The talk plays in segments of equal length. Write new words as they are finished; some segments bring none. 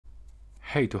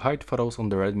Hey, to hide photos on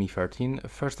the Redmi 13,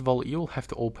 first of all, you'll have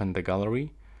to open the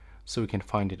gallery, so you can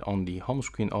find it on the home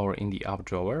screen or in the app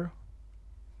drawer.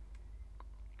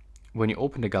 When you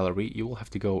open the gallery, you will have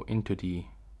to go into the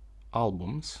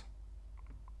albums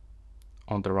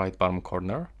on the right bottom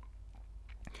corner.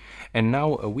 And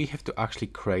now we have to actually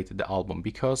create the album,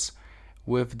 because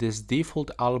with this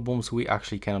default albums we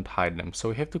actually cannot hide them. So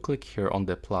we have to click here on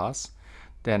the plus,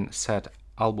 then set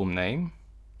album name,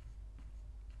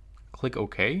 click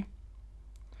OK,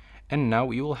 and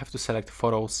now you will have to select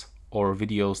photos or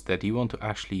videos that you want to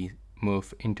actually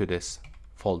move into this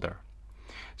folder.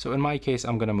 So in my case,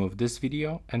 I'm gonna move this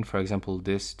video and, for example,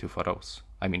 this to photos.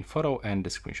 I mean photo and the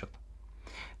screenshot.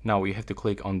 Now you have to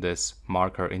click on this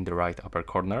marker in the right upper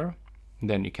corner.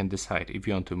 Then you can decide if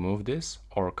you want to move this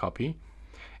or copy.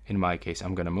 In my case,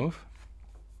 I'm gonna move.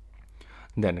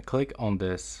 Then click on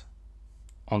this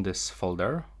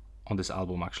folder, on this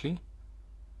album actually,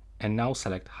 and now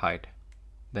select hide.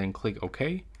 Then click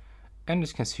OK, and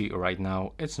as you can see right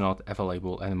now, it's not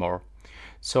available anymore.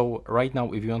 So right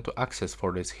now, if you want to access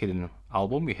for this hidden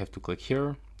album, you have to click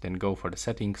here, then go for the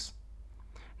settings.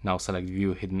 Now select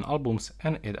view hidden albums,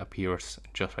 and it appears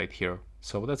just right here.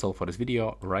 So that's all for this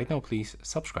video. Right now, please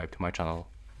subscribe to my channel.